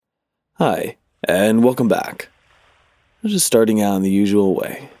Hi, and welcome back. I'm just starting out in the usual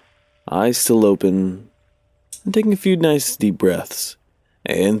way. Eyes still open, and taking a few nice deep breaths,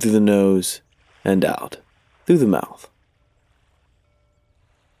 in through the nose, and out, through the mouth.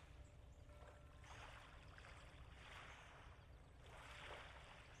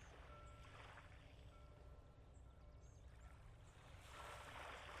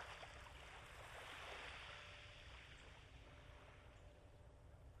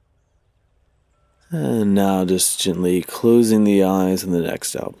 And now just gently closing the eyes in the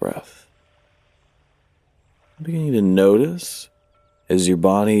next out breath. Beginning to notice as your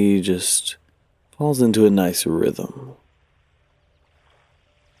body just falls into a nice rhythm.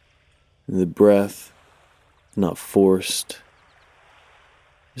 The breath, not forced,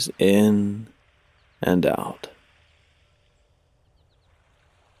 just in and out.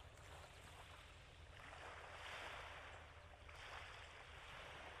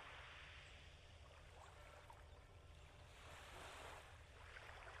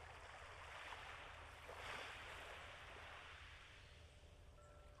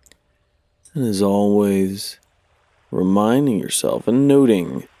 And as always, reminding yourself and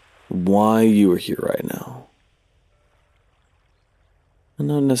noting why you are here right now. And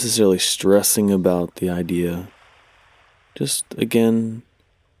not necessarily stressing about the idea, just again,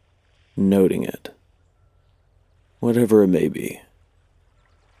 noting it, whatever it may be.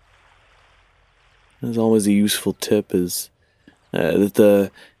 As always, a useful tip is that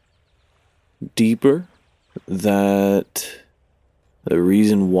the deeper that the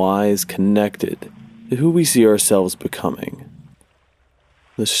reason why is connected to who we see ourselves becoming,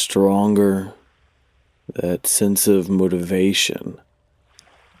 the stronger that sense of motivation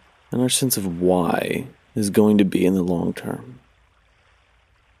and our sense of why is going to be in the long term.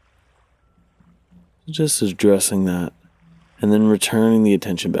 Just addressing that and then returning the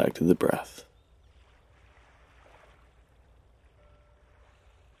attention back to the breath.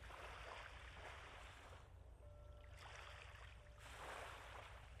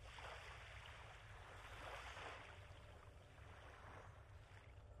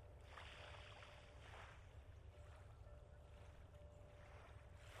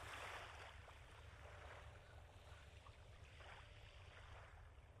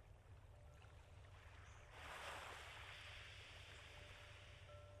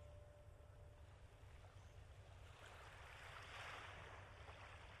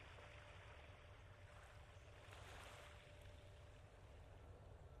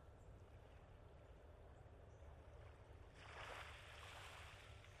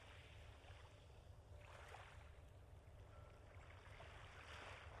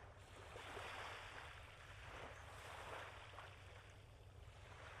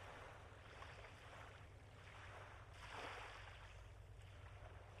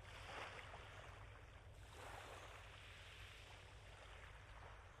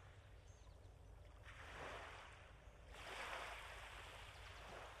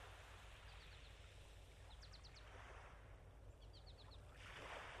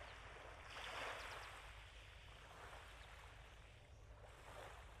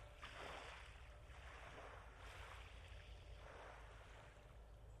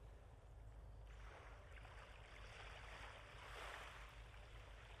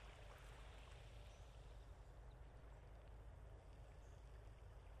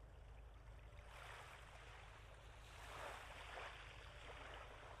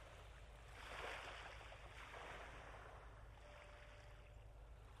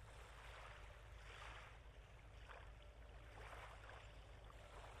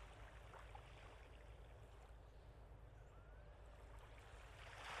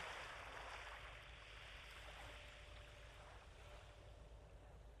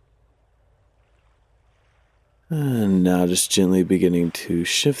 And now just gently beginning to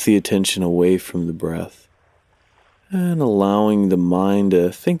shift the attention away from the breath and allowing the mind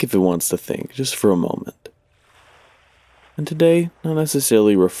to think if it wants to think, just for a moment. And today, not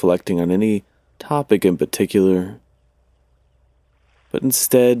necessarily reflecting on any topic in particular, but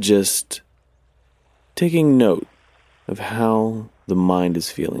instead just taking note of how the mind is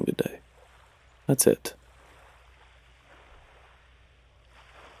feeling today. That's it.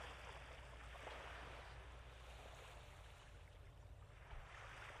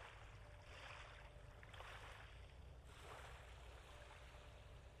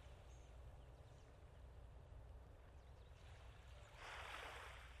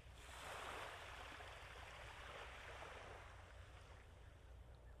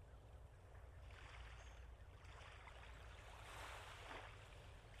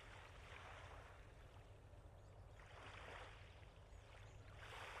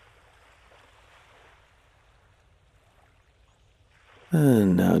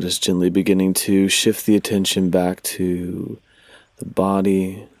 And now just gently beginning to shift the attention back to the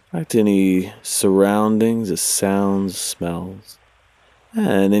body, back to any surroundings, the sounds, smells.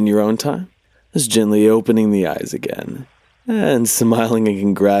 And in your own time, just gently opening the eyes again and smiling and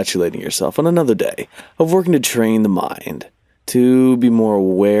congratulating yourself on another day of working to train the mind to be more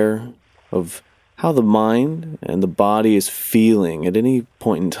aware of how the mind and the body is feeling at any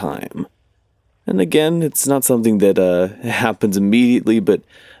point in time. And again, it's not something that happens immediately, but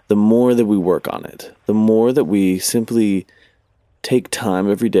the more that we work on it, the more that we simply take time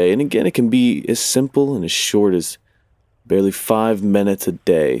every day. And again, it can be as simple and as short as barely 5 minutes a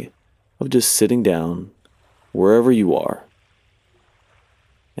day of just sitting down wherever you are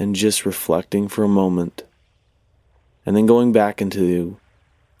and just reflecting for a moment and then going back into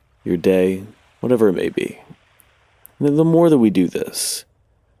your day, whatever it may be. And the more that we do this,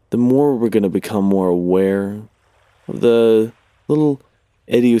 the more we're going to become more aware of the little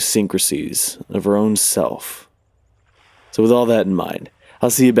idiosyncrasies of our own self. So with all that in mind, I'll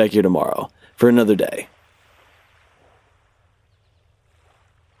see you back here tomorrow for another day